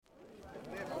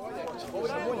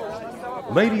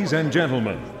Ladies and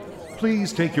gentlemen,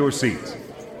 please take your seats.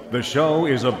 The show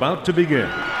is about to begin.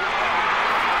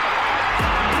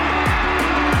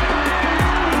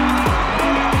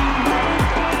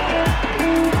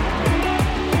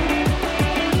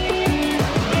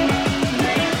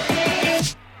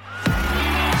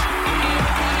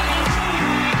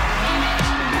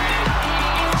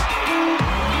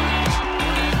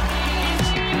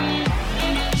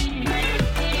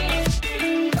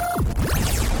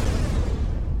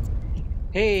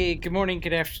 Hey, good morning,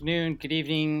 good afternoon, good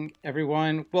evening,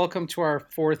 everyone. Welcome to our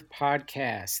fourth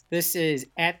podcast. This is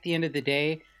At the End of the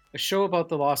Day, a show about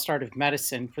the lost art of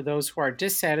medicine for those who are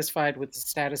dissatisfied with the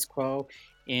status quo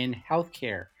in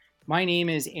healthcare. My name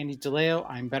is Andy DeLeo.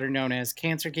 I'm better known as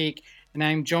Cancer Geek, and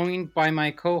I'm joined by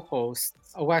my co-hosts,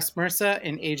 Wes Mersa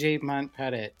and AJ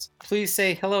Montpettit. Please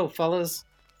say hello, fellas.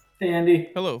 Hey, Andy.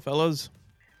 Hello, fellas.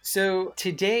 So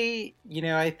today,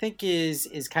 I think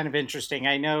is kind of interesting.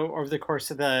 I know over the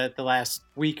course of the last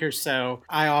week or so,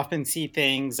 I often see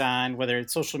things on whether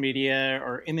it's social media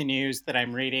or in the news that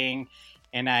I'm reading,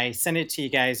 and I send it to you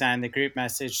guys on the group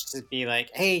message to be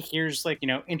like, hey, here's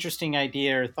interesting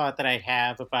idea or thought that I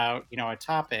have about, a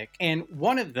topic. And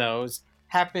one of those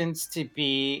happens to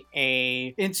be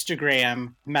a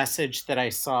Instagram message that I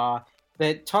saw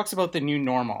that talks about the new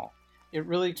normal. It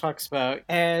really talks about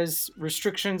as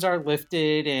restrictions are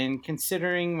lifted and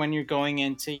considering when you're going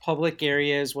into public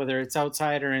areas, whether it's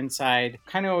outside or inside,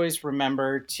 kind of always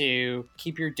remember to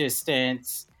keep your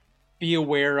distance, be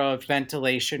aware of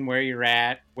ventilation where you're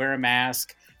at, wear a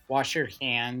mask, wash your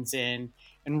hands, and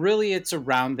really it's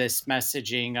around this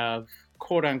messaging of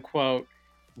quote unquote,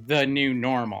 the new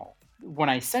normal. When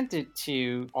I sent it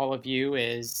to all of you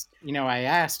I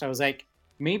was like,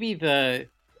 maybe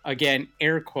again,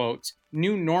 air quotes,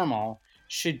 new normal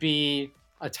should be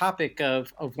a topic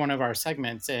of one of our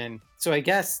segments. And so I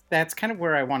guess that's kind of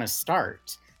where I want to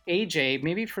start. AJ,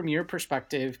 maybe from your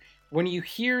perspective, when you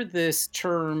hear this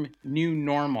term new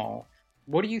normal,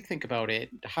 what do you think about it?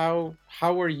 How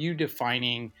are you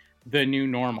defining the new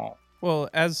normal? Well,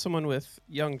 as someone with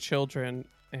young children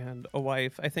and a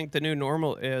wife, I think the new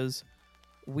normal is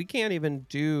we can't even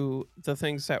do the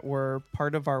things that were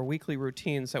part of our weekly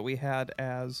routines that we had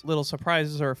as little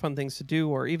surprises or fun things to do,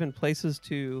 or even places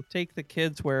to take the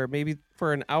kids where maybe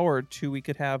for an hour or two we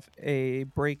could have a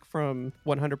break from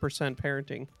 100%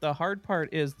 parenting. The hard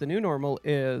part is the new normal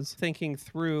is thinking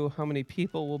through how many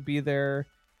people will be there.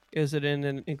 Is it in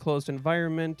an enclosed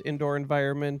environment, indoor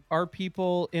environment? Are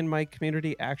people in my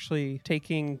community actually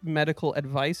taking medical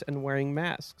advice and wearing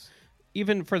masks?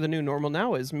 Even for the new normal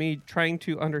now is me trying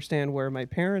to understand where my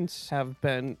parents have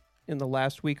been in the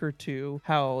last week or two,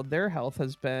 how their health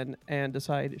has been, and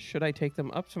decide, should I take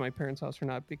them up to my parents' house or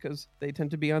not? Because they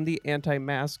tend to be on the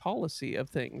anti-mask policy of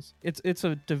things. It's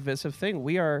a divisive thing.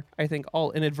 We are, I think,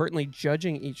 all inadvertently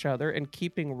judging each other and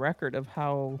keeping record of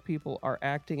how people are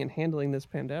acting and handling this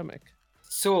pandemic.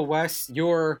 So, Wes,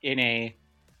 you're in a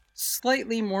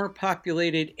slightly more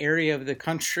populated area of the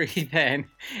country than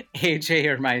AJ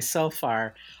or myself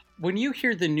are. When you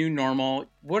hear the new normal,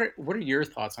 what are your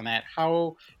thoughts on that?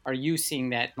 How are you seeing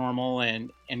that normal,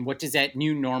 and what does that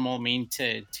new normal mean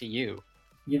to you?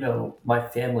 My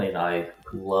family and I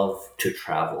love to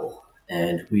travel,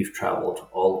 and we've traveled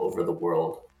all over the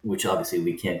world, which obviously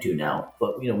we can't do now.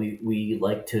 But, we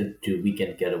like to do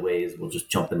weekend getaways. We'll just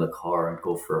jump in the car and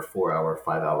go for a 4-hour,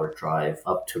 5-hour drive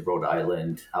up to Rhode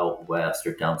Island, out west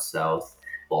or down south,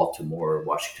 Baltimore,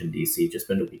 Washington, D.C., just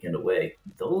spend a weekend away.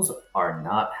 Those are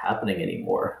not happening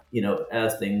anymore.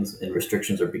 As things and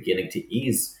restrictions are beginning to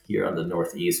ease here on the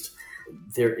Northeast,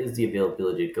 there is the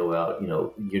availability to go out.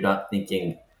 You're not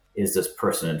thinking, is this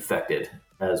person infected,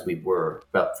 as we were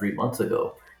about 3 months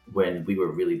ago, when we were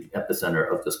really the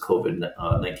epicenter of this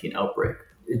COVID-19 outbreak.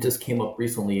 It just came up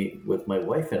recently with my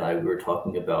wife and I. We were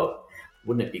talking about,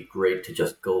 wouldn't it be great to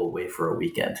just go away for a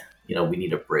weekend? We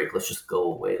need a break. Let's just go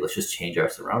away. Let's just change our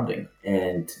surrounding.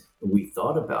 And we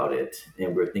thought about it, and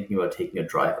we were thinking about taking a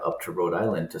drive up to Rhode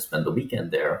Island to spend the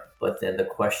weekend there. But then the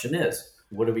question is,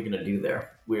 what are we going to do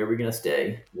there? Where are we going to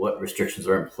stay? What restrictions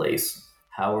are in place?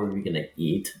 How are we going to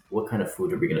eat? What kind of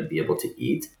food are we going to be able to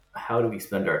eat? How do we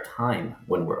spend our time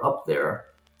when we're up there?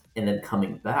 And then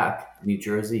coming back, New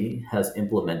Jersey has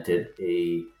implemented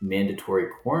a mandatory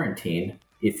quarantine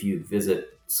if you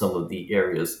visit some of the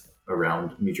areas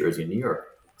around New Jersey and New York.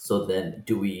 So then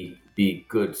do we be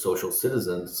good social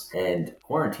citizens and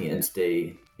quarantine and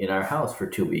stay in our house for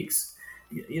 2 weeks?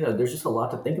 There's just a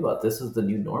lot to think about. This is the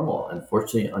new normal.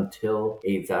 Unfortunately, until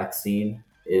a vaccine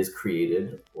is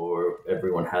created or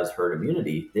everyone has herd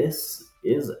immunity, this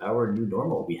is our new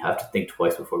normal. We have to think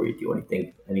twice before we do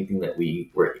anything that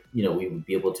we would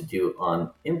be able to do on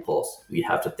impulse. We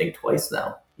have to think twice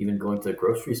now. Even going to the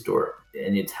grocery store.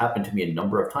 And it's happened to me a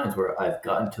number of times where I've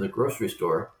gotten to the grocery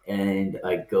store and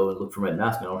I go and look for my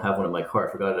mask and I don't have one in my car.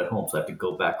 I forgot it at home. So I have to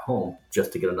go back home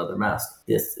just to get another mask.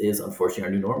 This is unfortunately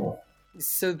our new normal.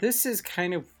 So this is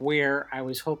kind of where I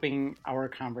was hoping our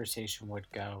conversation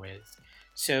would go is.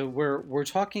 So we're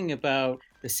talking about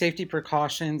the safety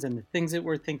precautions and the things that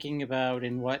we're thinking about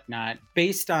and whatnot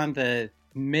based on the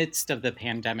midst of the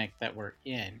pandemic that we're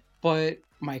in. But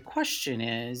my question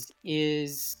is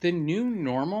the new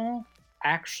normal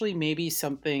actually maybe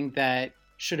something that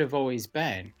should have always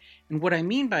been? And what I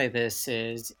mean by this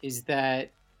is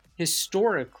that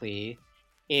historically,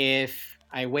 if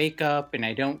I wake up and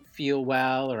I don't feel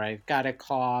well, or I've got a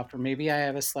cough, or maybe I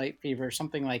have a slight fever,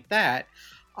 something like that,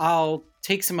 I'll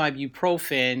take some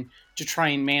ibuprofen to try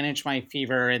and manage my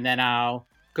fever, and then I'll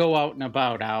go out and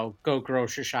about. I'll go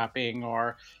grocery shopping,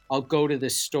 or I'll go to the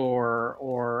store,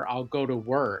 or I'll go to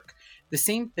work. The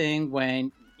same thing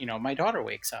when, my daughter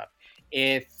wakes up.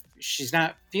 If she's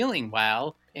not feeling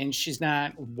well and she's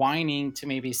not whining to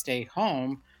maybe stay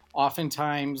home,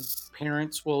 oftentimes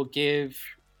parents will give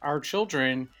our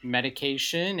children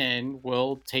medication and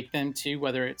will take them to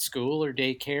whether it's school or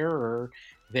daycare or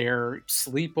their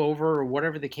sleepover or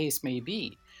whatever the case may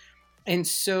be. And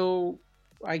so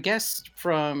I guess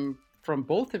from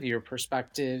both of your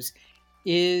perspectives,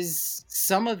 is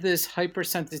some of this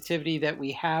hypersensitivity that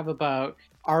we have about,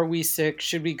 are we sick?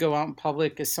 Should we go out in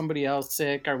public? Is somebody else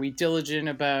sick? Are we diligent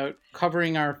about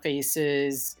covering our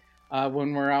faces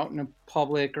when we're out in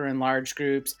public or in large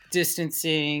groups,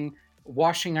 distancing,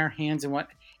 washing our hands and what?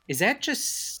 Is that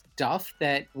just stuff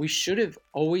that we should have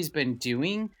always been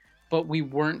doing, but we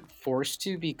weren't forced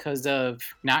to because of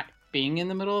not being in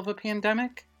the middle of a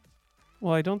pandemic?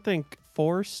 Well, I don't think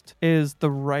forced is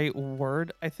the right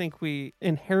word. I think we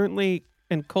inherently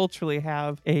and culturally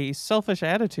have a selfish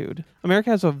attitude. America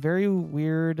has a very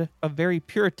weird, a very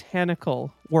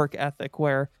puritanical work ethic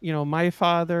where, my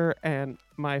father and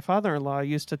my father-in-law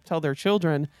used to tell their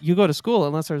children, you go to school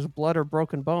unless there's blood or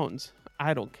broken bones.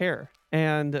 I don't care.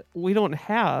 And we don't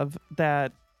have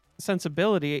that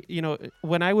sensibility.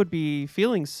 When I would be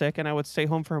feeling sick and I would stay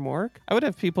home from work, I would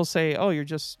have people say, oh, you're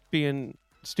just being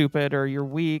stupid, or you're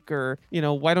weak, or,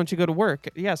 why don't you go to work?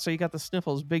 Yeah, so you got the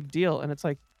sniffles, big deal. And it's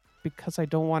like, because I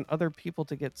don't want other people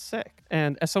to get sick.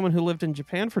 And as someone who lived in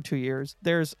Japan for 2 years,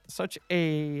 there's such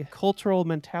a cultural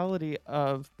mentality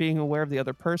of being aware of the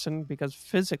other person, because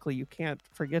physically you can't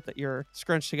forget that you're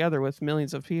scrunched together with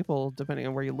millions of people, depending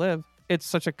on where you live. It's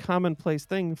such a commonplace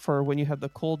thing for when you have the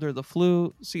cold or the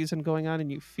flu season going on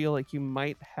and you feel like you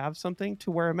might have something,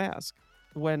 to wear a mask.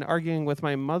 When arguing with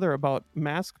my mother about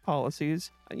mask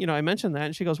policies, I mentioned that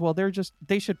and she goes, well,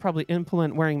 they should probably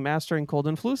implement wearing masks during cold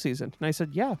and flu season. And I said,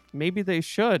 yeah, maybe they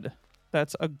should.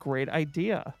 That's a great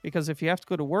idea, because if you have to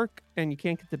go to work and you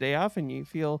can't get the day off and you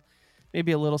feel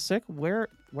maybe a little sick, wear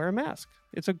a mask.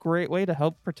 It's a great way to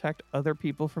help protect other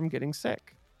people from getting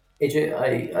sick. AJ,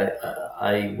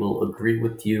 I will agree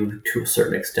with you to a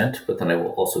certain extent, but then I will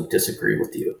also disagree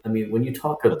with you. I mean, when you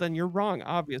talk about... Well, then you're wrong,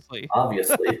 obviously.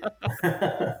 Obviously.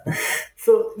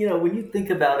 So, when you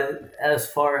think about it, as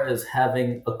far as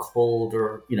having a cold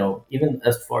or, even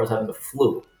as far as having a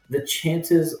flu, the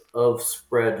chances of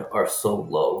spread are so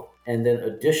low. And then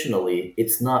additionally,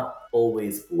 it's not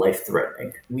always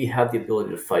life-threatening. We have the ability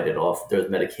to fight it off. There's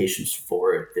medications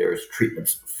for it. There's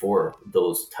treatments for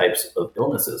those types of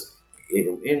illnesses.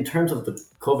 In terms of the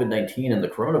COVID-19 and the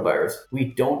coronavirus, we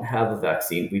don't have a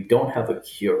vaccine. We don't have a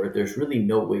cure. There's really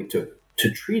no way to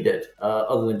treat it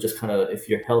other than just kind of, if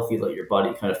you're healthy, let your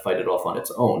body kind of fight it off on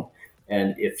its own.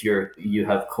 And if you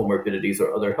have comorbidities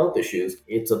or other health issues,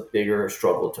 it's a bigger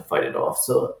struggle to fight it off.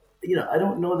 So, I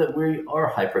don't know that we are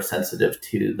hypersensitive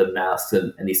to the masks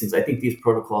and these things. I think these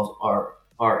protocols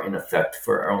are in effect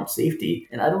for our own safety.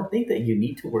 And I don't think that you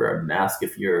need to wear a mask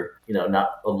if you're,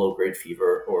 not a low-grade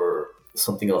fever or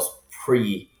something else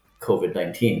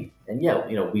pre-COVID-19. And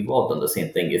yeah, we've all done the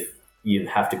same thing. If you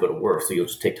have to go to work, so you'll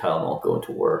just take Tylenol, go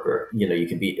into work, or, you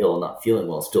can be ill, not feeling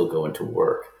well, still go into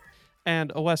work.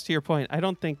 And Wes, to your point, I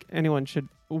don't think anyone should,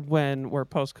 when we're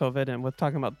post-COVID and with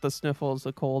talking about the sniffles,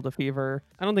 the cold, the fever,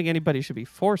 I don't think anybody should be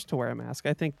forced to wear a mask.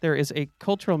 I think there is a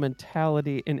cultural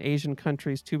mentality in Asian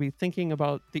countries to be thinking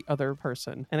about the other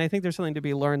person. And I think there's something to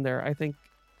be learned there. I think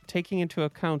taking into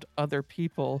account other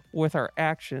people with our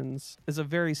actions is a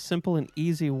very simple and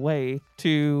easy way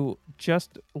to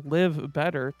just live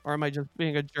better. Or am I just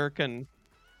being a jerk? And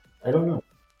I don't know.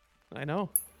 I know.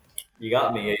 You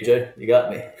got me, AJ. You got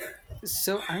me.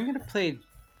 So I'm going to play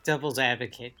devil's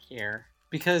advocate here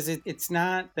because it's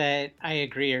not that I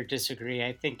agree or disagree.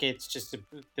 I think it's just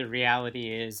the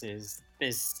reality is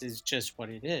this is just what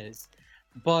it is.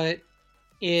 But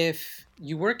if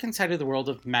you work inside of the world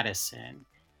of medicine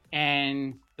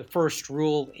and the first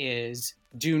rule is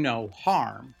do no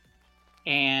harm,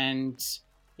 and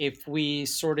if we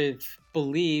sort of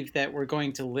believe that we're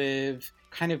going to live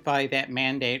kind of by that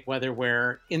mandate, whether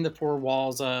we're in the four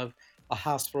walls of a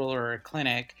hospital or a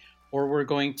clinic, or we're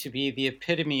going to be the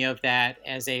epitome of that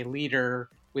as a leader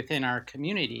within our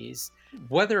communities,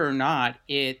 whether or not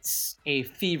it's a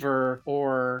fever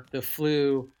or the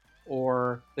flu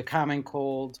or the common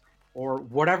cold or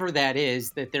whatever that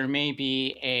is, that there may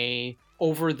be a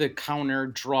over-the-counter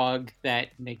drug that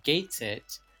negates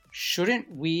it, shouldn't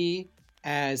we,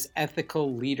 as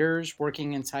ethical leaders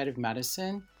working inside of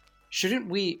medicine, shouldn't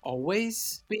we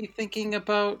always be thinking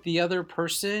about the other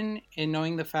person and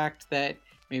knowing the fact that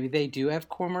maybe they do have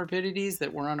comorbidities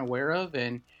that we're unaware of,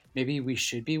 and maybe we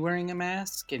should be wearing a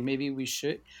mask, and maybe we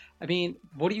should? I mean,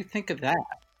 what do you think of that?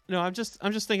 No, I'm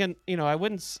just thinking, I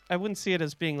wouldn't see it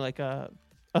as being like a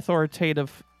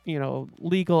authoritative,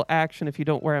 legal action if you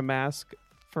don't wear a mask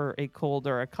for a cold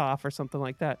or a cough or something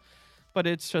like that. But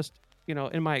it's just,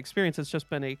 in my experience, it's just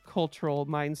been a cultural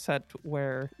mindset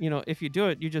where, if you do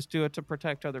it, you just do it to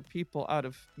protect other people out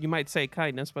of, you might say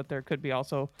kindness, but there could be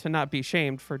also to not be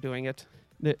shamed for doing it.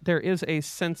 There is a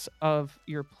sense of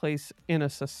your place in a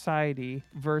society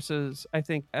versus, I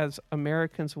think, as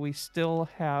Americans, we still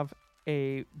have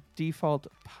a default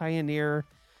pioneer,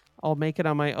 I'll make it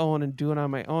on my own and do it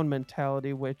on my own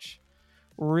mentality, which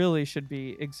really should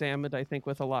be examined, I think,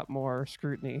 with a lot more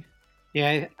scrutiny.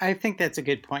 Yeah, I think that's a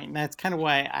good point. And that's kind of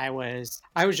why I was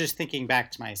just thinking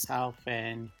back to myself.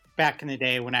 And back in the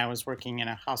day when I was working in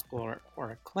a hospital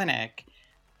or a clinic,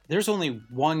 there's only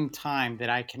one time that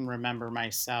I can remember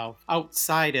myself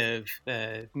outside of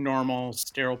the normal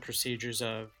sterile procedures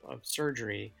of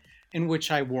surgery in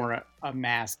which I wore a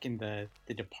mask in the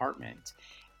department.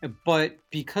 But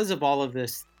because of all of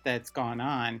this that's gone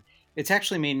on, it's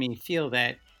actually made me feel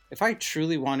that if I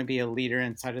truly want to be a leader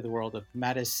inside of the world of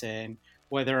medicine,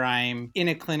 whether I'm in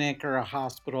a clinic or a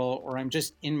hospital or I'm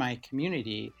just in my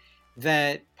community,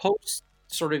 that post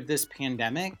sort of this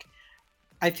pandemic,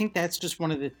 I think that's just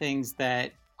one of the things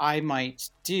that I might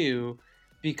do,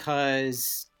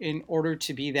 because in order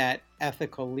to be that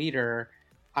ethical leader,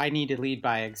 I need to lead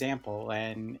by example.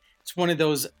 And it's one of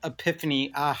those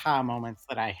epiphany aha moments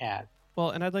that I had.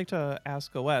 Well, and I'd like to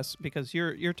ask OS, because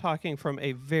you're talking from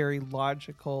a very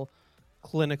logical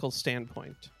clinical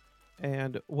standpoint.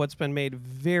 And what's been made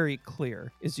very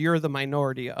clear is you're the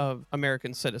minority of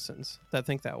American citizens that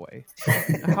think that way.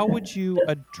 How would you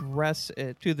address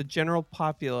it to the general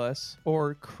populace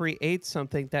or create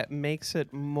something that makes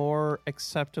it more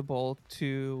acceptable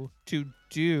to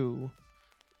do?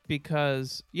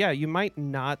 Because, yeah, you might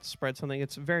not spread something.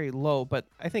 It's very low, but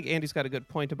I think Andy's got a good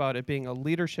point about it being a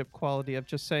leadership quality of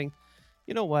just saying,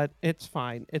 you know what, it's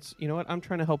fine. It's, you know what, I'm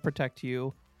trying to help protect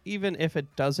you. Even if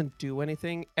it doesn't do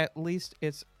anything, at least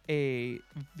it's a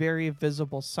very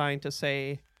visible sign to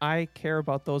say, I care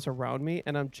about those around me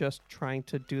and I'm just trying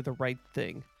to do the right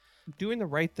thing. Doing the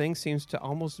right thing seems to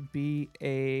almost be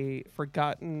a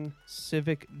forgotten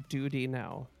civic duty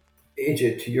now.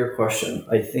 AJ, to your question,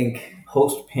 I think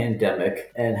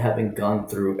post-pandemic and having gone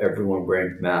through everyone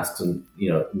wearing masks and,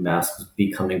 masks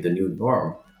becoming the new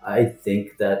norm, I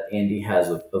think that Andy has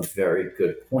a very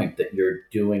good point that you're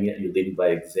doing it, you're leading by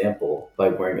example by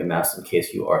wearing a mask in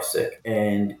case you are sick.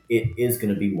 And it is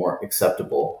going to be more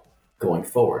acceptable going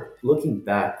forward. Looking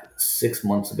back 6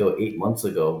 months ago, 8 months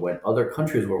ago, when other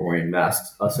countries were wearing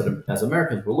masks, us as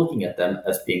Americans were looking at them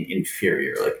as being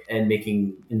inferior, and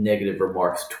making negative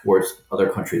remarks towards other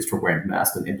countries for wearing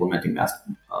masks and implementing mask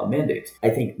mandates.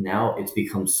 I think now it's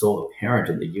become so apparent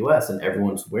in the U.S. and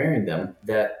everyone's wearing them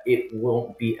that it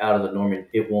won't be out of the norm. And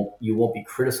you won't be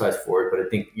criticized for it, but I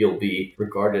think you'll be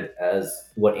regarded as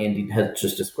what Andy has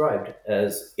just described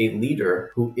as a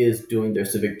leader who is doing their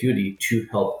civic duty to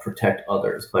help protect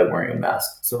others by wearing a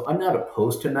mask. So I'm not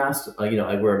opposed to masks. I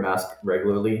wear a mask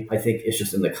regularly. I think it's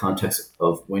just in the context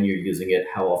of when you're using it,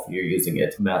 how often you're using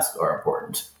it. Masks are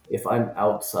important. If I'm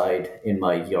outside in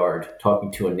my yard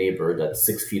talking to a neighbor that's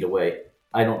 6 feet away,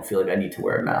 I don't feel like I need to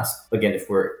wear a mask. Again, if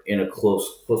we're in a close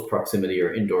proximity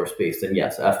or indoor space, then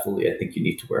yes, absolutely, I think you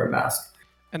need to wear a mask.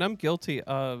 And I'm guilty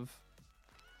of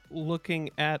looking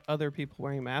at other people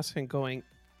wearing masks and going,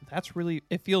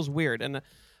 it feels weird. And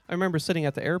I remember sitting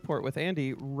at the airport with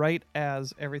Andy right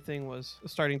as everything was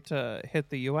starting to hit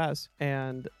the U.S.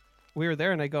 And we were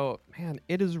there and I go, man,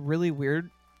 it is really weird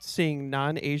seeing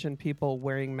non-Asian people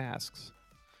wearing masks.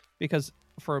 Because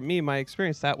for me, my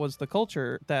experience, that was the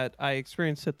culture that I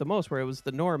experienced it the most, where it was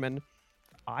the norm. And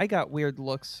I got weird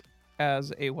looks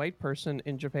as a white person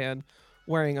in Japan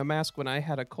wearing a mask when I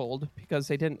had a cold because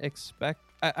they didn't expect.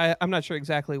 I'm not sure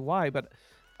exactly why, but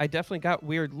I definitely got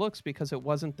weird looks because it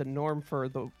wasn't the norm for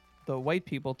the white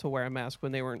people to wear a mask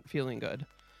when they weren't feeling good.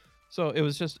 So it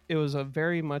was a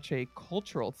very much a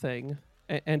cultural thing,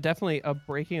 and definitely a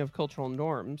breaking of cultural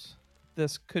norms.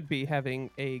 This could be having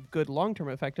a good long-term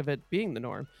effect of it being the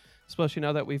norm, especially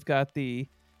now that we've got the,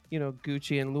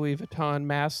 Gucci and Louis Vuitton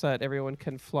masks that everyone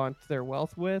can flaunt their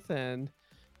wealth with, and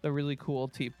the really cool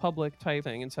T Public type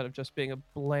thing instead of just being a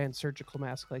bland surgical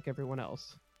mask like everyone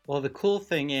else. Well, the cool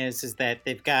thing is that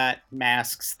they've got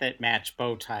masks that match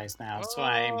bow ties now, so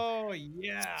I'm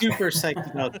super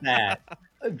psyched about that.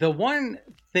 The one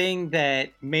thing that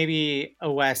maybe,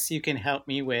 OS, you can help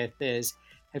me with is,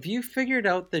 have you figured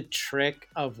out the trick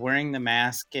of wearing the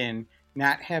mask and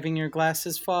not having your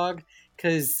glasses fog?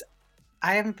 Because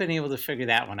I haven't been able to figure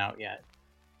that one out yet.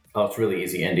 Oh, it's really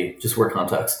easy, Andy. Just wear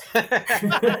contacts.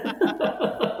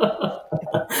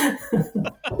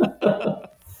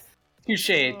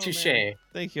 Touche.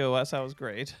 Thank you, OS. That was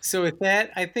great. So with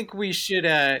that, I think we should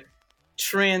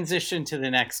transition to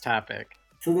the next topic.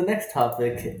 So the next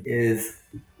topic is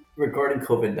regarding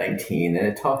COVID-19, and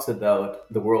it talks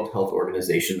about the World Health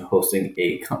Organization hosting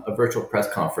a virtual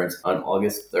press conference on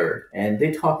August 3rd. And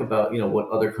they talk about, what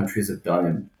other countries have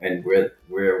done and where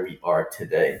we are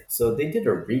today. So they did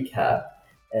a recap,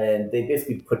 and they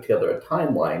basically put together a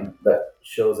timeline that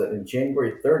shows that in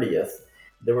January 30th,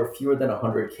 there were fewer than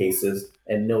 100 cases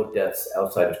and no deaths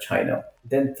outside of China.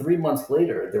 Then 3 months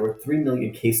later, there were 3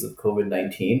 million cases of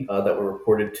COVID-19 that were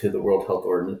reported to the World Health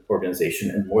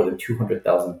Organization and more than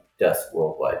 200,000 deaths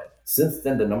worldwide. Since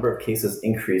then, the number of cases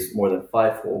increased more than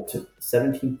fivefold to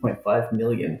 17.5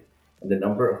 million, and the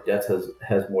number of deaths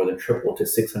has more than tripled to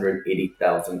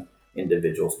 680,000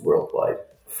 individuals worldwide.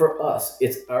 For us,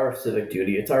 it's our civic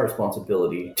duty, it's our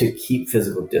responsibility to keep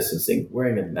physical distancing,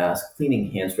 wearing a mask, cleaning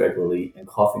hands regularly, and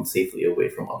coughing safely away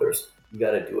from others. You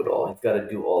got to do it all. You've got to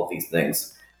do all of these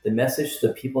things. The message to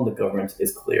the people in the government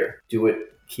is clear. Do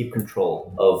it. Keep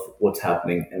control of what's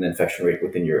happening and the infection rate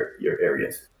within your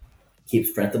areas. Keep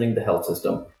strengthening the health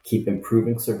system. Keep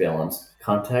improving surveillance,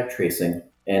 contact tracing,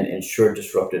 and ensure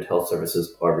disrupted health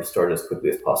services are restored as quickly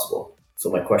as possible. So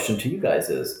my question to you guys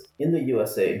is, in the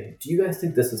USA, do you guys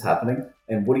think this is happening?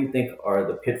 And what do you think are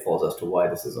the pitfalls as to why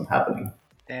this isn't happening?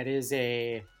 That is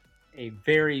a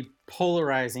very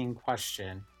polarizing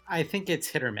question. I think it's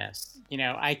hit or miss.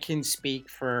 I can speak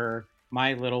for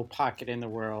my little pocket in the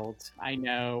world. I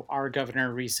know our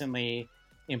governor recently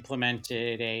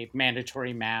implemented a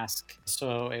mandatory mask.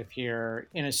 So if you're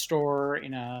in a store,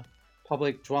 in a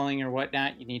public dwelling or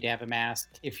whatnot, you need to have a mask.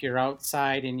 If you're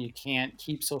outside and you can't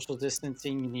keep social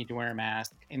distancing, you need to wear a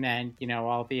mask. And then,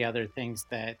 all the other things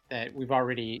that we've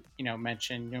already,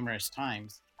 mentioned numerous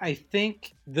times. I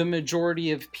think the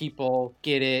majority of people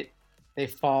get it. They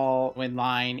fall in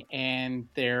line and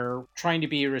they're trying to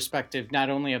be respectful not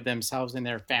only of themselves and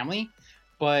their family,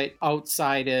 but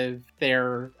outside of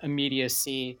their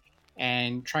immediacy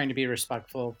and trying to be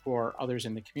respectful for others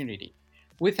in the community.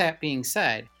 With that being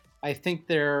said, I think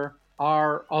there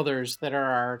are others that are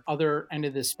our other end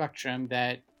of the spectrum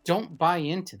that don't buy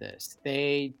into this.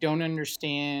 They don't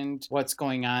understand what's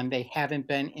going on. They haven't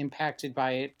been impacted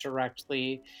by it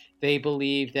directly. They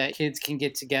believe that kids can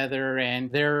get together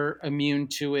and they're immune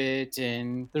to it.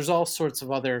 And there's all sorts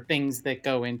of other things that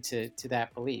go into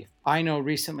that belief. I know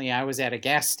recently I was at a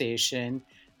gas station.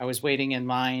 I was waiting in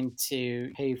line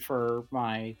to pay for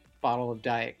my bottle of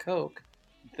Diet Coke.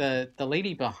 The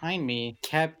lady behind me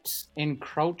kept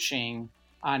encroaching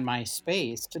on my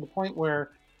space to the point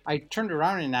where I turned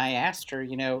around and I asked her,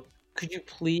 could you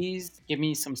please give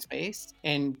me some space?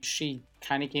 And she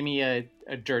kind of gave me a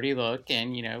dirty look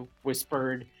and,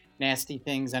 whispered nasty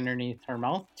things underneath her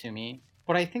mouth to me.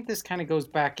 But I think this kind of goes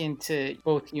back into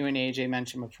both you and AJ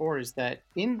mentioned before, is that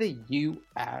in the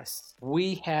US,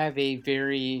 we have a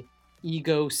very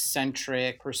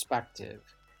egocentric perspective.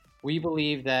 We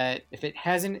believe that if it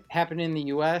hasn't happened in the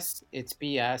US, it's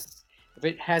BS. If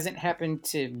it hasn't happened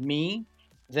to me,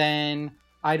 then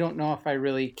I don't know if I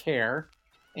really care.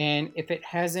 And if it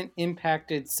hasn't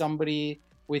impacted somebody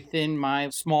within my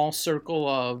small circle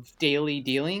of daily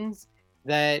dealings,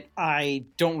 that I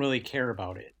don't really care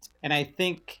about it. And I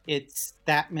think it's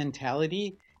that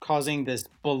mentality causing this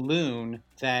balloon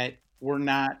that we're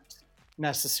not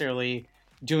necessarily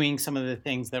doing some of the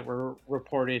things that were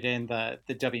reported in the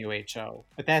WHO.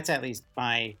 But that's at least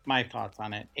my thoughts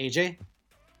on it. AJ?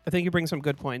 I think you bring some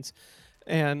good points.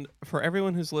 And for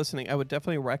everyone who's listening, I would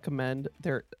definitely recommend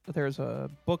there's a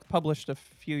book published a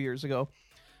few years ago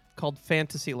called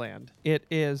Fantasyland. It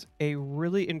is a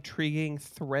really intriguing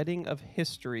threading of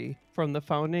history from the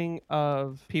founding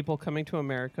of people coming to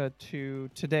America to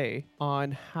today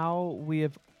on how we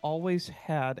have always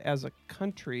had as a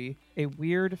country a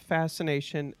weird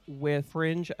fascination with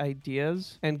fringe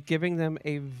ideas and giving them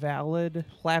a valid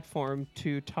platform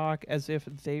to talk as if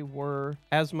they were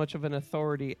as much of an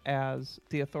authority as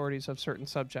the authorities of certain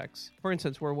subjects. For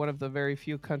instance, we're one of the very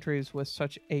few countries with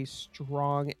such a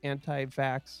strong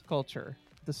anti-vax culture.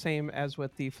 The same as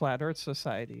with the Flat Earth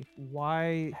Society.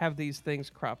 Why have these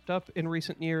things cropped up in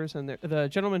recent years? And the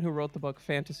gentleman who wrote the book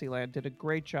Fantasyland did a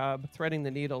great job threading the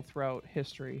needle throughout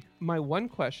history. My one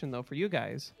question, though, for you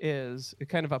guys is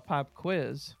kind of a pop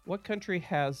quiz. What country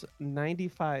has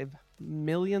 95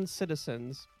 million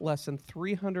citizens, less than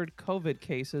 300 COVID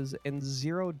cases, and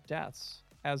 0 deaths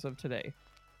as of today?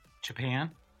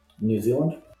 Japan? New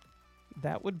Zealand?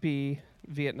 That would be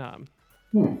Vietnam.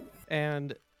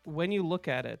 And when you look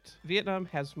at it, Vietnam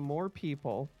has more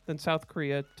people than South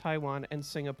Korea, Taiwan, and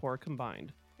Singapore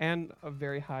combined, and a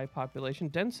very high population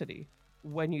density.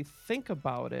 When you think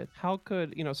about it, how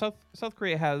could, South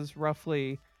Korea has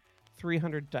roughly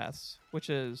 300 deaths,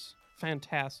 which is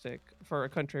fantastic for a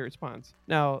country response.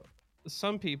 Now,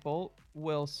 some people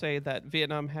will say that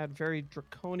Vietnam had very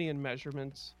draconian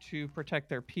measurements to protect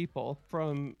their people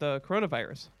from the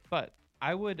coronavirus. But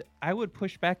I would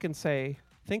push back and say,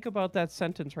 think about that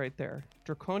sentence right there.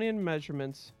 Draconian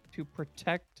measurements to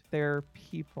protect their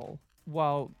people.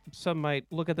 While some might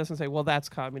look at this and say, well, that's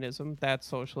communism, that's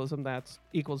socialism, that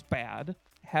equals bad.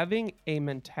 Having a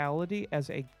mentality as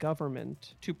a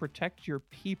government to protect your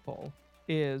people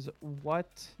is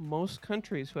what most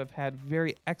countries who have had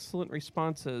very excellent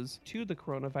responses to the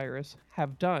coronavirus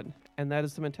have done. And that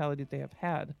is the mentality they have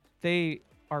had. They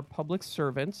are public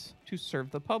servants to serve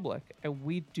the public. And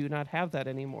we do not have that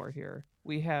anymore here.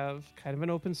 We have kind of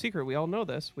an open secret. We all know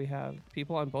this. We have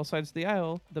people on both sides of the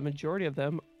aisle. The majority of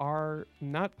them are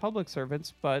not public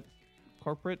servants, but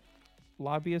corporate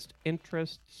lobbyist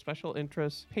interest, special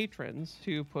interest patrons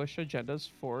to push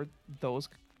agendas for those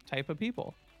type of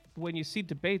people. When you see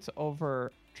debates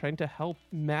over trying to help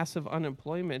massive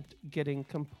unemployment getting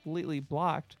completely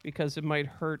blocked because it might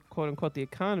hurt, quote unquote, the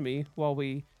economy, while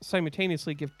we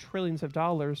simultaneously give trillions of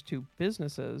dollars to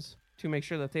businesses to make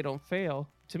sure that they don't fail,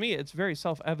 to me, it's very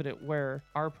self-evident where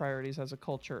our priorities as a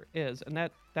culture is. And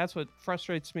that's what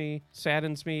frustrates me,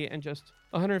 saddens me, and just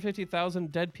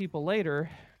 150,000 dead people later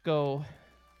go,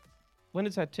 when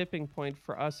is that tipping point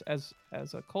for us as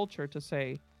a culture to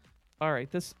say, all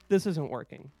right, this isn't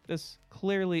working. This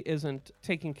clearly isn't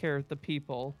taking care of the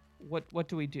people. What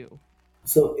do we do?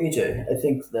 So AJ, I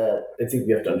think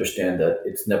we have to understand that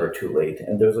it's never too late.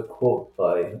 And there's a quote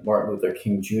by Martin Luther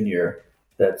King Jr.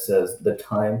 that says, "The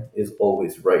time is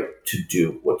always right to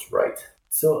do what's right."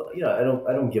 So, I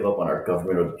don't give up on our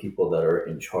government or the people that are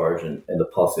in charge and the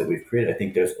policy that we've created. I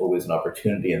think there's always an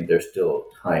opportunity and there's still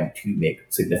time to make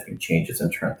significant changes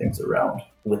and turn things around.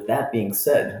 With that being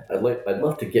said, I'd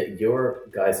love to get your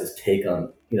guys' take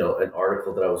on, an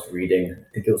article that I was reading,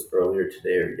 I think it was earlier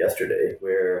today or yesterday,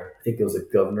 where I think it was a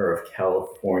governor of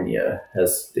California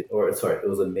it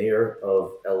was a mayor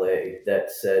of LA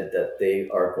that said that they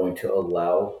are going to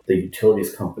allow the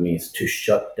utilities companies to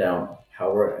shut down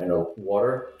power and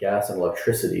water, gas, and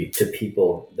electricity to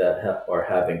people that are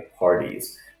having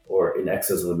parties or in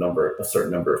excess of a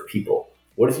certain number of people.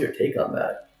 What is your take on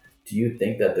that? Do you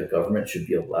think that the government should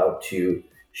be allowed to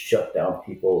shut down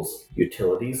people's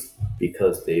utilities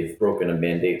because they've broken a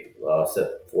mandate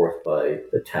set forth by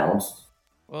the towns?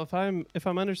 Well, if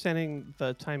I'm understanding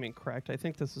the timing correct, I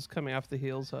think this is coming off the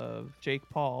heels of Jake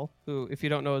Paul, who, if you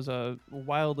don't know, is a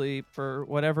wildly, for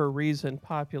whatever reason,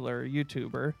 popular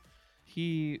YouTuber.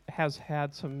 He has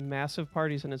had some massive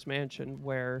parties in his mansion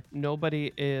where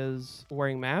nobody is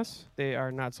wearing masks, they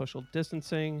are not social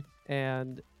distancing,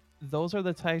 and those are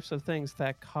the types of things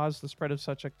that cause the spread of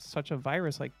such a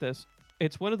virus like this.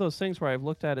 It's one of those things where I've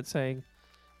looked at it saying,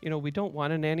 we don't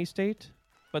want a nanny state,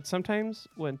 but sometimes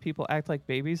when people act like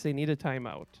babies, they need a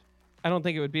timeout. I don't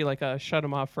think it would be like a shut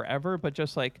them off forever, but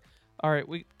just like, all right,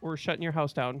 we're shutting your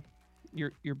house down.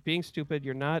 You're being stupid.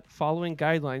 You're not following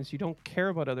guidelines. You don't care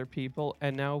about other people.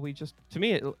 And now to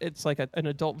me, it's like an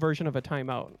adult version of a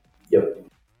timeout. Yep.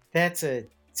 That's a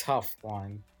tough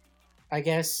one. I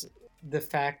guess the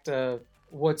fact of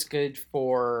what's good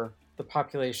for the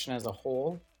population as a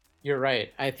whole, you're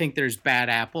right. I think there's bad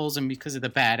apples, and because of the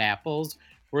bad apples,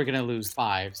 we're going to lose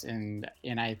lives. And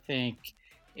I think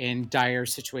in dire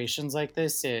situations like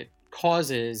this, it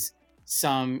causes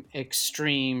some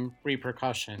extreme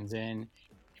repercussions. And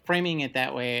framing it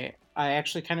that way, I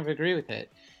actually kind of agree with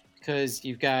it, because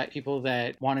you've got people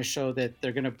that want to show that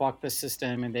they're going to buck the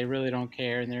system and they really don't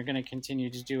care and they're going to continue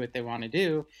to do what they want to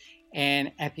do.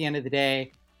 And at the end of the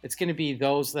day, it's going to be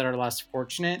those that are less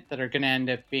fortunate that are going to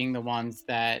end up being the ones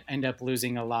that end up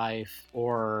losing a life,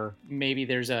 or maybe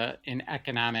there's an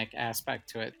economic aspect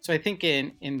to it. So I think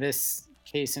in this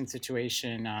case and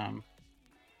situation,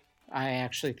 I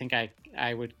actually think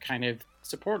I would kind of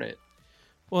support it.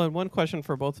 Well, and one question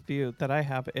for both of you that I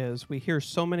have is, we hear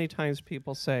so many times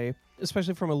people say,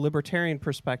 especially from a libertarian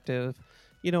perspective,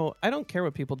 I don't care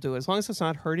what people do as long as it's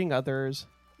not hurting others.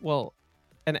 Well,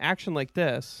 an action like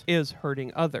this is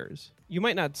hurting others. You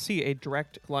might not see a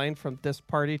direct line from this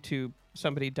party to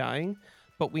somebody dying,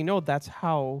 but we know that's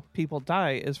how people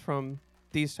die, is from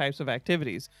these types of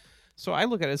activities. So I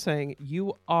look at it saying,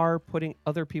 you are putting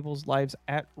other people's lives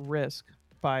at risk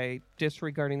by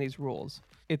disregarding these rules.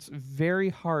 It's very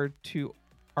hard to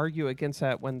argue against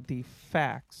that when the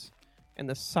facts and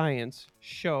the science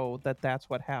show that that's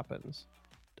what happens.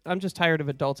 I'm just tired of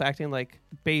adults acting like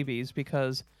babies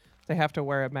because they have to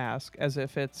wear a mask as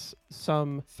if it's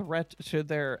some threat to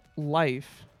their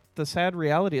life. The sad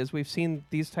reality is we've seen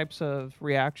these types of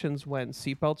reactions when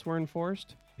seatbelts were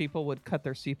enforced. People would cut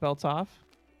their seatbelts off.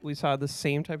 We saw the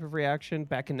same type of reaction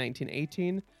back in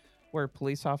 1918, where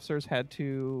police officers had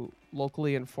to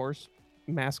locally enforce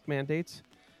mask mandates.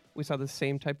 We saw the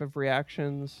same type of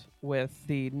reactions with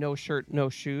the no shirt, no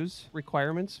shoes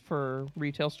requirements for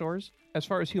retail stores. As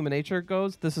far as human nature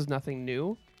goes, this is nothing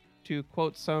new. To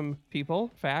quote some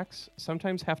people, facts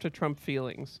sometimes have to trump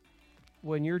feelings.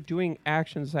 When you're doing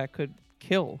actions that could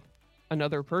kill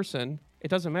another person, it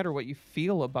doesn't matter what you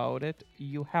feel about it,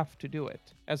 you have to do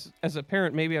it. As a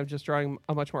parent, maybe I'm just drawing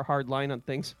a much more hard line on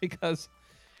things because,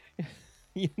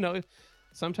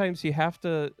 sometimes you have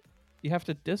to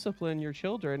discipline your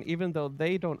children, even though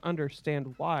they don't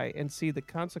understand why and see the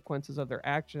consequences of their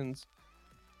actions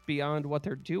beyond what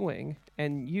they're doing.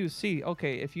 And you see,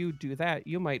 okay, if you do that,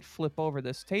 you might flip over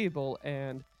this table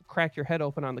and crack your head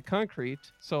open on the concrete.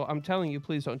 So I'm telling you,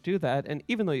 please don't do that. And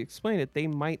even though you explain it, they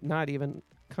might not even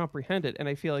comprehend it. And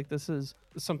I feel like this is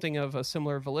something of a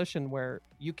similar volition where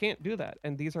you can't do that.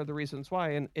 And these are the reasons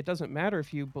why. And it doesn't matter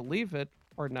if you believe it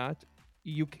or not,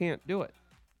 you can't do it.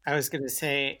 I was going to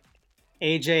say,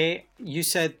 AJ, you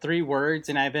said 3 words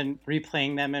and I've been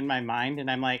replaying them in my mind. And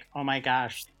I'm like, oh my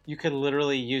gosh, you could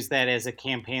literally use that as a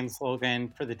campaign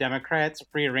slogan for the Democrats,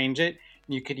 rearrange it.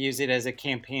 You could use it as a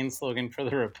campaign slogan for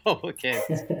the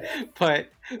Republicans. but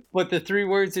the 3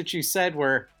 words that you said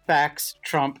were facts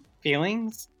trump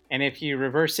feelings. And if you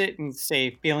reverse it and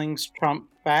say feelings trump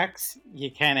facts,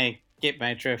 you kind of get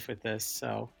my drift with this.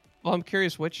 So, well, I'm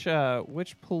curious which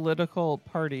political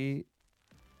party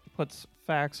puts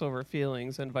facts over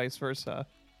feelings and vice versa.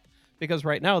 Because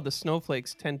right now the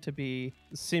snowflakes tend to be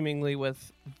seemingly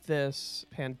with this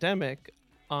pandemic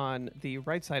on the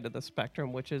right side of the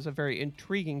spectrum, which is a very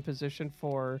intriguing position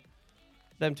for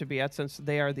them to be at, since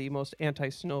they are the most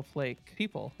anti-snowflake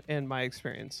people in my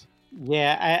experience.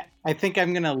 Yeah, I think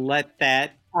I'm going to let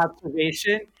that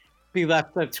observation be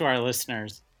left up to our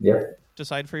listeners. Yep.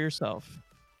 Decide for yourself.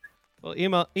 Well,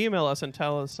 email us and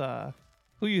tell us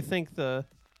who you think the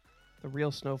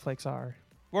real snowflakes are.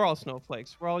 We're all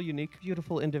snowflakes. We're all unique,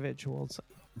 beautiful individuals.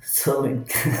 So in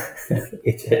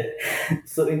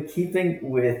keeping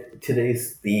with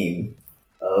today's theme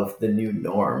of the new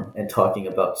norm and talking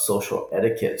about social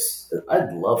etiquettes,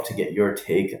 I'd love to get your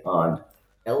take on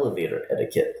elevator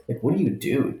etiquette. Like, what do?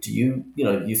 Do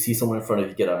you see someone in front of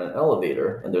you get on an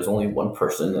elevator and there's only one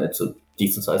person and it's a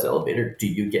decent sized elevator? Do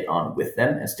you get on with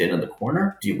them and stand in the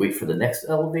corner? Do you wait for the next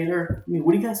elevator? I mean,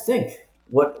 what do you guys think?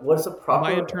 What's a proper...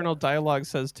 My internal dialogue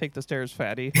says, take the stairs,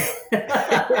 fatty. That's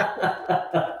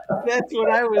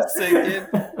what I was thinking.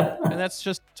 And that's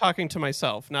just talking to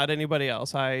myself, not anybody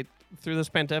else. I, through this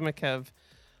pandemic, have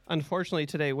unfortunately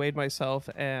today weighed myself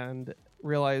and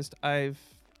realized I'm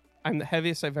the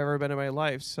heaviest I've ever been in my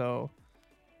life. So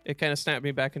it kind of snapped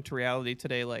me back into reality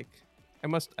today. Like I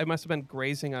must have been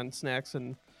grazing on snacks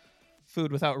and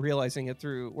food without realizing it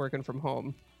through working from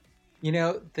home.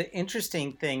 The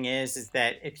interesting thing is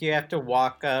that if you have to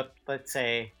walk up, let's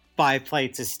say, 5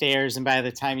 flights of stairs, and by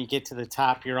the time you get to the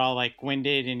top, you're all like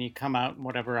winded and you come out and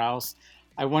whatever else,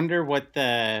 I wonder what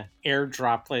the air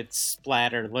droplet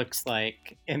splatter looks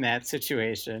like in that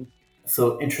situation.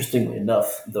 So interestingly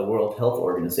enough, the World Health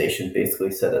Organization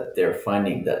basically said that they're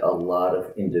finding that a lot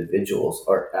of individuals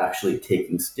are actually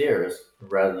taking stairs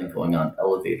rather than going on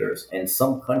elevators. And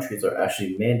some countries are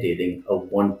actually mandating a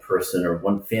one person or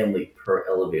one family per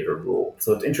elevator rule.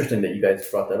 So it's interesting that you guys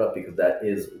brought that up because that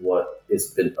is what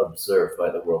has been observed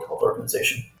by the World Health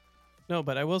Organization. No,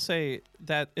 but I will say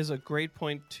that is a great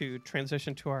point to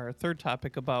transition to our third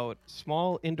topic about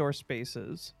small indoor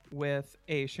spaces with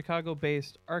a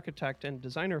Chicago-based architect and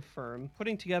designer firm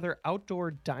putting together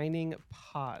outdoor dining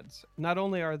pods. Not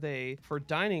only are they for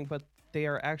dining, but they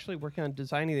are actually working on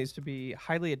designing these to be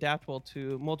highly adaptable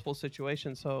to multiple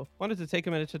situations. So I wanted to take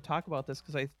a minute to talk about this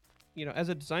because as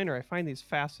a designer, I find these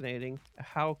fascinating,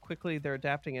 how quickly they're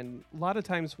adapting. And a lot of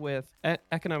times with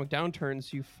economic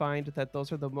downturns, you find that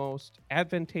those are the most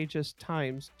advantageous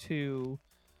times to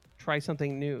try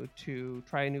something new, to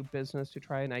try a new business, to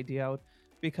try an idea out,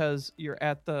 because you're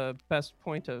at the best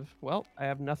point of, well, I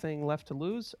have nothing left to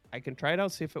lose. I can try it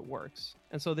out, see if it works.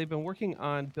 And so they've been working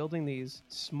on building these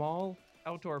small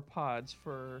outdoor pods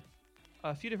for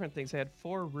a few different things. They had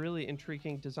 4 really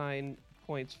intriguing design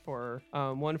points for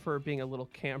one for being a little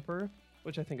camper,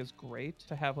 which I think is great,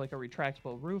 to have like a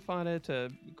retractable roof on it, to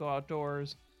go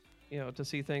outdoors, to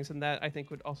see things. And that I think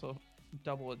would also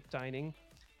double with dining.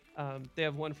 They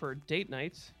have one for date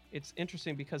nights. It's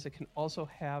interesting because it can also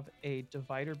have a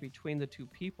divider between the 2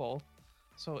 people.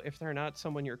 So if they're not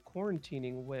someone you're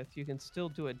quarantining with, you can still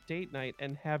do a date night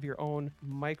and have your own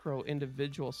micro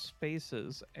individual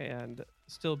spaces and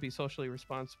still be socially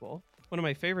responsible. One of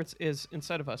my favorites is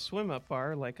instead of a swim-up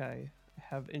bar like I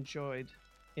have enjoyed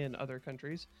in other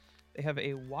countries, they have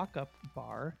a walk-up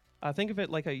bar. Think of it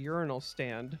like a urinal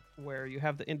stand where you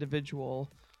have the individual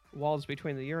walls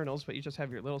between the urinals, but you just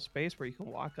have your little space where you can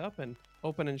walk up and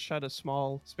open and shut a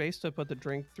small space to put the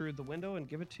drink through the window and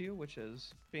give it to you, which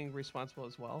is being responsible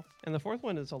as well. And the fourth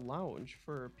one is a lounge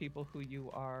for people who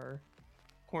you are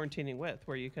quarantining with,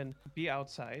 where you can be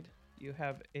outside. You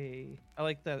have I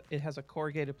like that it has a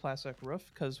corrugated plastic roof,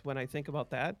 because when I think about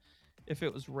that, if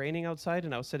it was raining outside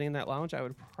and I was sitting in that lounge, I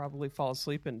would probably fall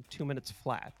asleep in 2 minutes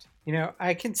flat.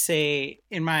 I can say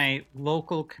in my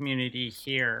local community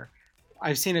here,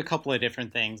 I've seen a couple of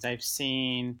different things. I've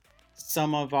seen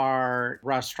some of our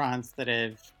restaurants that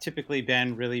have typically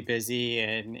been really busy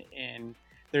and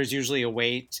there's usually a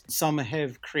wait. Some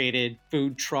have created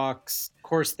food trucks. Of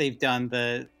course, they've done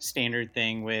the standard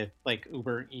thing with like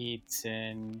Uber Eats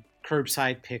and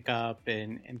curbside pickup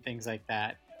and things like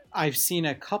that. I've seen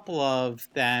a couple of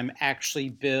them actually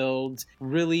build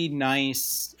really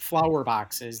nice flower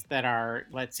boxes that are,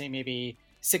 let's say, maybe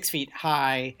 6 feet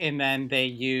high, and then they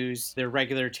use their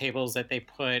regular tables that they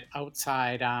put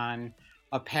outside on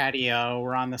a patio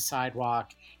or on the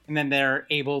sidewalk, and then they're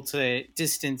able to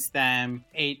distance them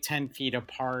 8-10 feet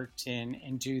apart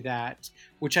and do that,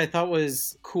 which I thought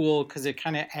was cool because it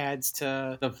kind of adds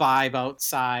to the vibe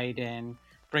outside and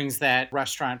brings that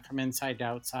restaurant from inside to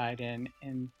outside, and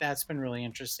that's been really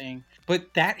interesting.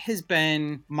 But that has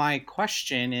been my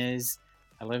question is,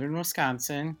 I live in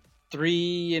Wisconsin,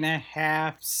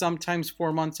 3.5, sometimes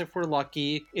 4 months if we're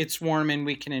lucky. It's warm and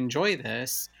we can enjoy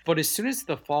this. But as soon as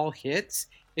the fall hits,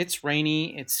 it's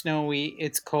rainy, it's snowy,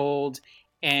 it's cold,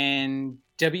 and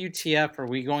WTF are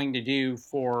we going to do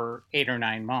for 8 or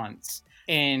 9 months?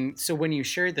 And so when you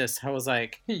shared this, I was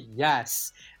like,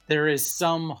 yes, there is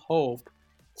some hope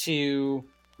to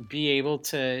be able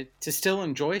to still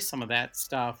enjoy some of that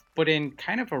stuff, but in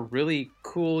kind of a really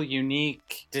cool,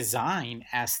 unique design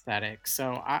aesthetic.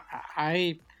 So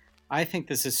I think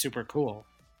this is super cool.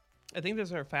 I think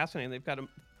these are fascinating. They've got a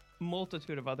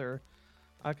multitude of other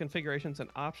configurations and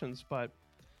options, but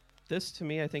this to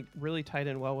me, I think, really tied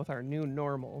in well with our new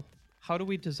normal. How do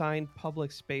we design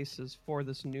public spaces for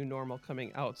this new normal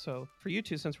coming out? So for you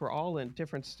two, since we're all in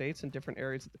different states and different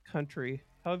areas of the country,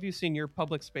 how have you seen your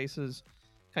public spaces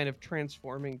kind of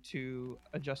transforming to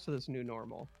adjust to this new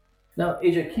normal? Now,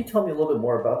 AJ, can you tell me a little bit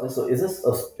more about this? So is this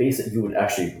a space that you would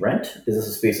actually rent? Is this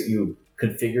a space that you would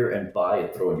configure and buy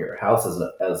and throw in your house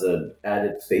as an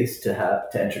added space to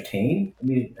entertain? I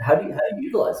mean, how do you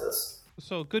utilize this?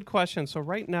 So good question. So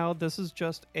right now, this is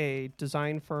just a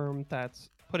design firm that's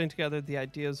putting together the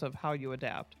ideas of how you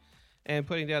adapt and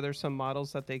putting together some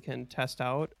models that they can test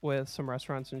out with some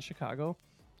restaurants in Chicago.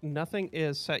 Nothing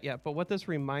is set yet, but what this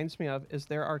reminds me of is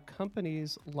there are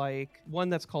companies like one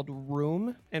that's called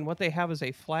Room, and what they have is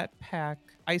a flat pack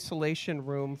isolation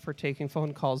room for taking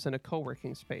phone calls in a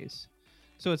co-working space.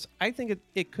 So I think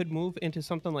it could move into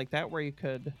something like that where you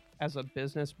could, as a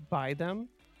business, buy them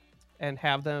and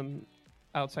have them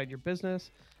outside your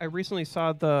business. I recently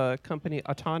saw the company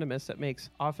Autonomous that makes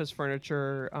office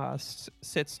furniture,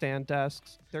 sit-stand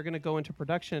desks. They're going to go into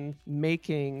production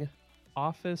making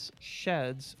office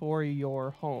sheds for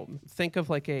your home. Think of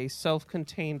like a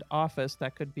self-contained office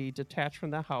that could be detached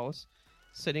from the house,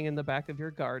 sitting in the back of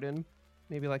your garden.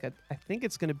 Maybe like I think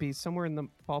it's going to be somewhere in the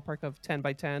ballpark of 10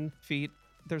 by 10 feet.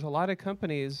 There's a lot of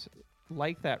companies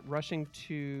like that rushing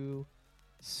to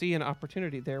see an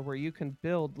opportunity there where you can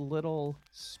build little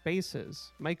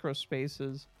spaces, micro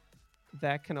spaces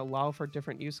that can allow for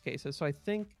different use cases. So I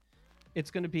think it's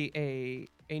going to be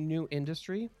a new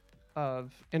industry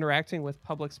of interacting with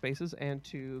public spaces and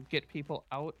to get people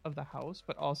out of the house,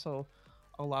 but also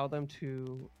allow them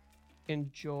to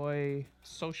enjoy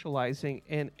socializing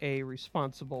in a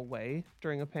responsible way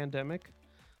during a pandemic.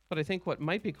 But I think what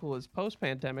might be cool is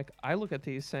post-pandemic, I look at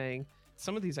these saying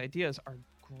some of these ideas are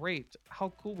great.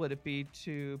 How cool would it be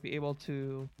to be able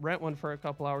to rent one for a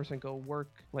couple hours and go work?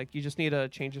 Like you just need a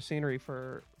change of scenery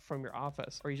from your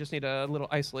office, or you just need a little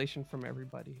isolation from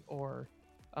everybody. Or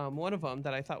one of them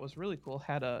that I thought was really cool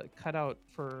had a cutout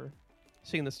for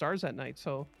seeing the stars at night.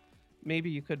 So maybe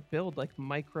you could build like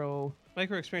micro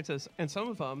experiences. And some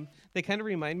of them, they kind of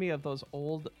remind me of those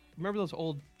old, remember those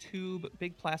old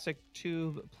big plastic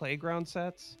tube playground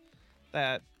sets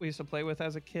that we used to play with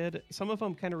as a kid? Some of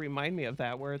them kind of remind me of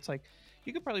that, where it's like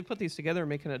you could probably put these together and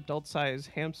make an adult size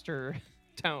hamster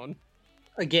town.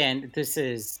 Again, this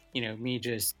is, me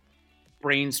just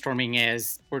brainstorming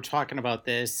as we're talking about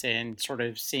this and sort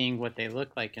of seeing what they look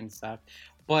like and stuff.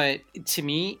 But to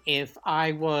me, if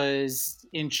I was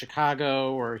in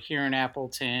Chicago or here in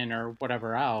Appleton or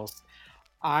whatever else,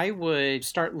 I would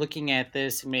start looking at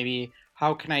this and maybe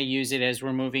how can I use it as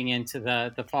we're moving into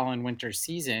the fall and winter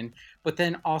season? But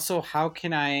then also, how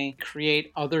can I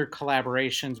create other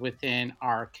collaborations within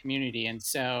our community? And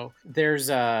so there's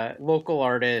a local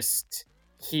artist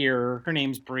here. Her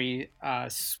name's Bree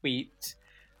Sweet,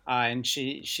 and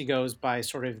she goes by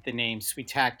sort of the name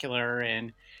Sweetacular,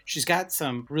 and she's got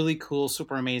some really cool,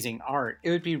 super amazing art. It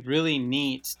would be really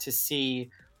neat to see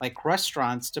like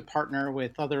restaurants to partner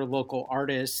with other local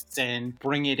artists and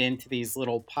bring it into these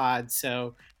little pods.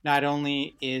 So not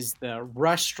only is the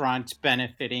restaurant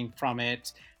benefiting from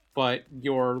it, but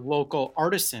your local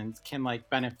artisans can like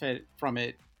benefit from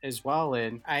it as well.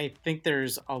 And I think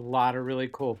there's a lot of really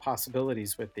cool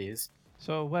possibilities with these.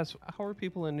 So Wes, how are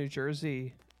people in New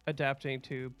Jersey adapting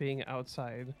to being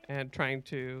outside and trying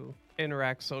to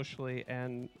interact socially,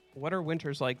 and what are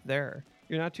winters like there?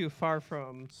 You're not too far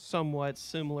from somewhat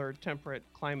similar temperate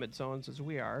climate zones as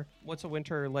we are. What's a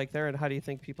winter like there, and how do you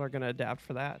think people are going to adapt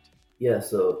for that? Yeah,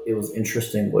 so it was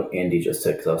interesting what Andy just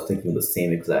said, because I was thinking the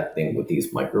same exact thing with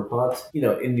these micropods.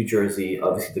 In New Jersey,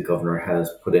 obviously the governor has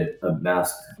put in a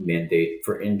mask mandate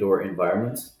for indoor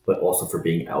environments, but also for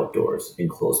being outdoors in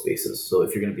closed spaces. So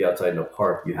if you're going to be outside in a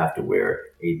park, you have to wear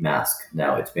a mask.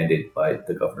 Now it's mandated by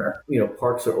the governor.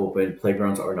 Parks are open,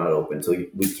 playgrounds are not open. So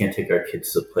we can't take our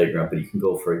kids to the playground, but you can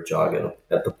go for a jog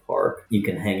at the park. You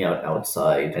can hang out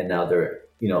outside, and now they're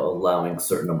allowing a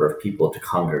certain number of people to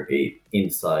congregate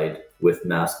inside with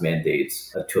mask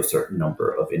mandates to a certain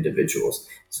number of individuals.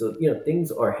 So,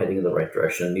 things are heading in the right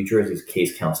direction. New Jersey's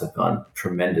case counts have gone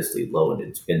tremendously low, and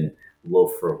it's been low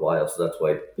for a while. So that's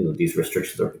why, these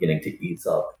restrictions are beginning to ease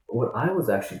up. What I was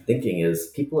actually thinking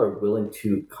is people are willing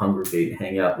to congregate,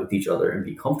 hang out with each other, and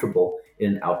be comfortable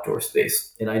in an outdoor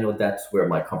space. And I know that's where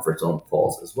my comfort zone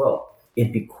falls as well.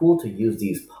 It'd be cool to use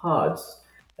these pods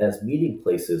as meeting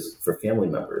places for family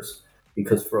members.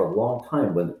 Because for a long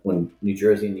time, when New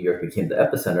Jersey and New York became the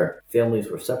epicenter, families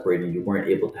were separated and you weren't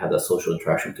able to have that social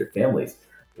interaction with your families.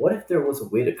 What if there was a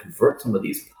way to convert some of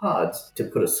these pods to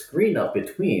put a screen up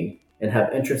between and have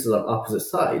entrances on opposite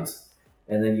sides?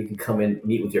 And then you can come in,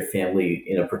 meet with your family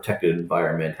in a protected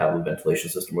environment, have a ventilation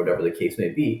system, whatever the case may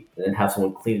be, and then have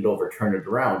someone clean it over, turn it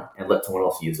around, and let someone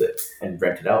else use it and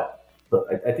rent it out. But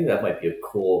I think that might be a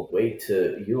cool way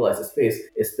to utilize the space,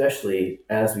 especially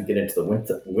as we get into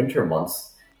the winter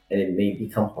months, and it may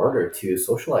become harder to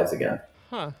socialize again.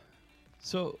 Huh.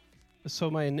 So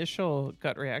my initial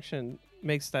gut reaction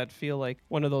makes that feel like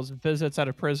one of those visits at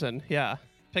a prison. Yeah.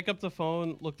 Pick up the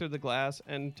phone, look through the glass,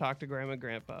 and talk to grandma and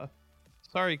grandpa.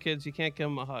 Sorry, kids, you can't give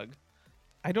them a hug.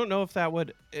 I don't know if that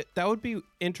would be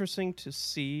interesting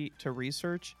to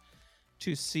research,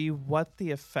 to see what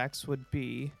the effects would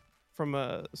be from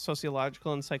a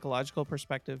sociological and psychological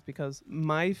perspective, because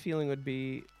my feeling would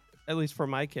be, at least for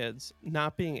my kids,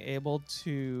 not being able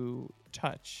to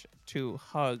touch, to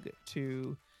hug,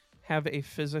 to have a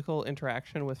physical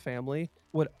interaction with family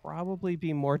would probably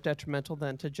be more detrimental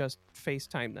than to just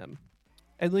FaceTime them.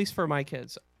 At least for my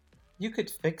kids. You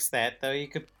could fix that, though. You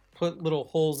could put little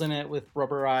holes in it with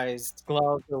rubberized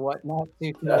gloves or whatnot, so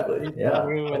you can Exactly. reach Yeah,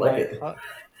 through I and like it.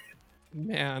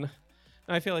 Man,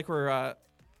 I feel like we're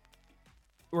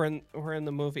in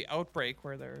the movie Outbreak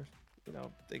where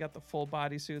they got the full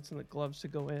body suits and the gloves to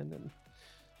go in.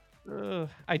 And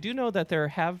I do know that there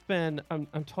have been,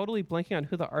 I'm totally blanking on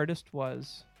who the artist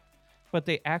was, but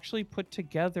they actually put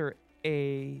together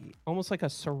almost like a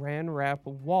saran wrap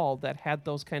wall that had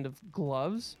those kind of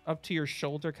gloves up to your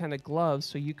shoulder kind of gloves,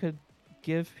 so you could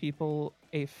give people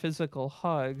a physical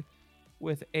hug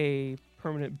with a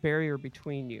permanent barrier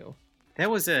between you. That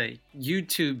was a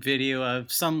YouTube video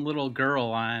of some little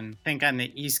girl I think on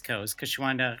the East Coast, because she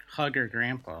wanted to hug her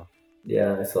grandpa.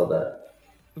 Yeah, I saw that.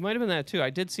 It might have been that too.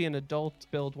 I did see an adult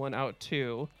build one out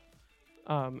too.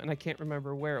 And I can't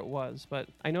remember where it was, but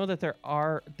I know that there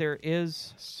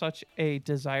is such a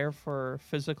desire for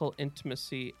physical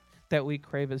intimacy that we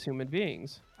crave as human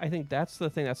beings. I think that's the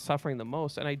thing that's suffering the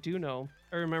most. And I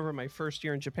remember my first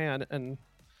year in Japan, and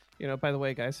by the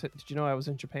way, guys, did you know I was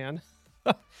in Japan?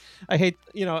 I hate,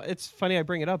 it's funny I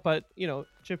bring it up, but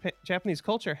Japanese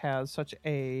culture has such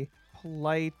a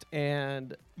polite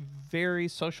and very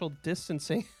social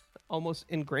distancing almost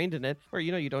ingrained in it, where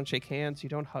you don't shake hands, you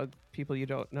don't hug people you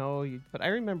don't know. But I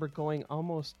remember going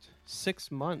almost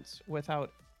 6 months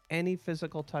without any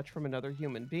physical touch from another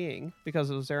human being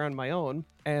because I was there on my own,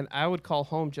 and I would call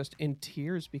home just in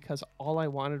tears because all I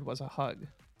wanted was a hug.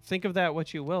 Think of that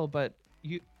what you will, but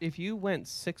if you went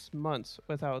 6 months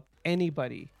without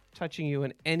anybody touching you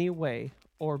in any way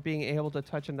or being able to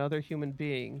touch another human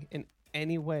being in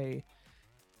any way,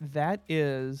 that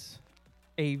is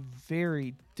a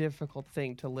very difficult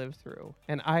thing to live through.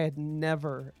 And I had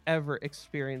never, ever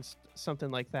experienced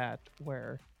something like that,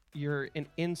 where you're an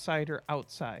insider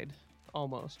outside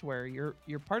almost, where you're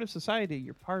part of society,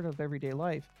 you're part of everyday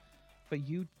life, but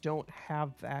you don't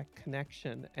have that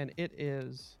connection. And it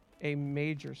is a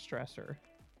major stressor.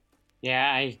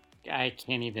 Yeah, I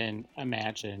can't even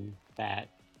imagine that.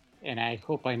 And I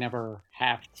hope I never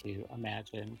have to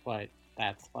imagine what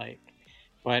that's like.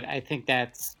 But I think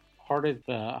that's part of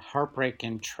the heartbreak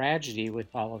and tragedy with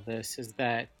all of this, is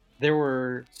that there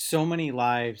were so many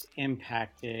lives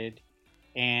impacted,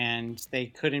 and they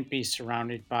couldn't be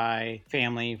surrounded by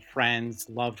family, friends,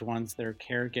 loved ones, their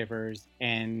caregivers,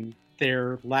 and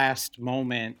their last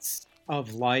moments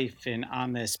of life and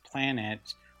on this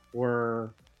planet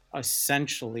were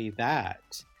essentially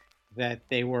that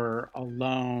they were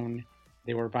alone,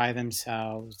 they were by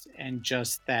themselves, and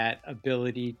just that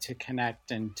ability to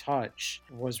connect and touch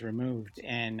was removed.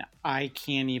 And I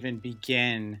can't even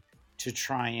begin to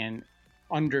try and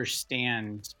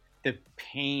understand the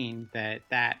pain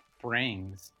that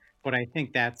brings. But I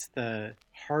think that's the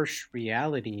harsh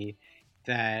reality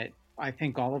that I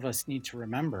think all of us need to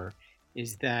remember,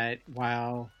 is that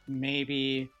while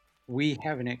maybe we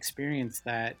haven't experienced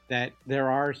that there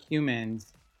are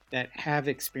humans that have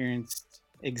experienced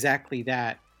exactly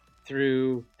that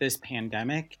through this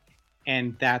pandemic.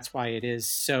 And that's why it is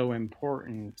so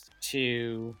important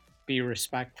to be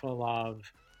respectful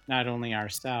of not only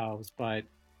ourselves, but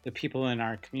the people in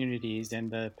our communities and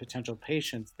the potential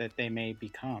patients that they may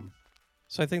become.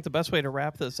 So I think the best way to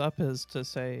wrap this up is to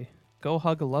say, go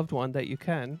hug a loved one that you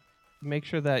can. Make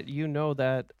sure that you know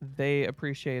that they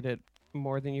appreciate it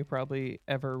more than you probably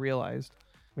ever realized.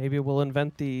 Maybe we'll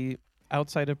invent the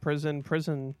outside of prison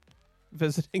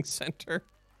visiting center.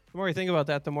 The more I think about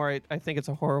that, the more I think it's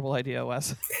a horrible idea,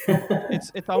 Wes.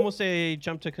 It's almost a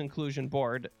jump to conclusion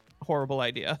board. Horrible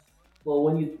idea. Well,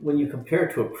 when you compare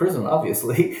it to a prison,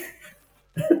 obviously.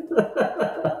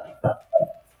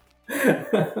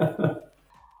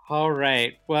 All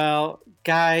right. Well,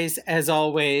 guys, as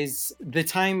always, the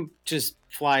time just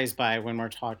flies by when we're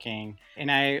talking.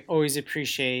 And I always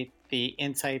appreciate the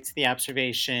insights, the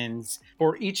observations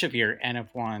for each of your N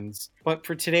of ones. But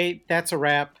for today, that's a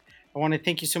wrap. I want to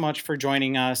thank you so much for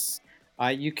joining us.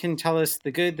 You can tell us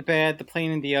the good, the bad, the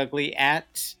plain, and the ugly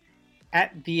at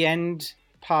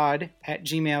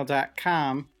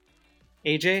theendpod@gmail.com.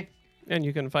 AJ? And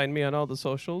you can find me on all the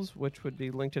socials, which would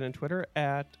be LinkedIn and Twitter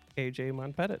at AJ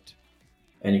Monpettit.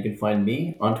 And you can find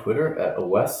me on Twitter at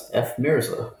Wes F.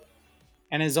 Mirza.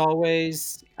 And as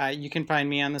always, you can find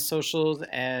me on the socials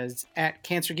as at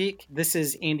Cancer Geek. This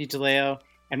is Andy DeLeo.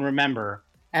 And remember,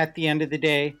 at the end of the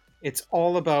day, it's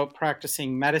all about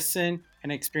practicing medicine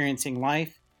and experiencing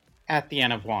life at the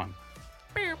N of one.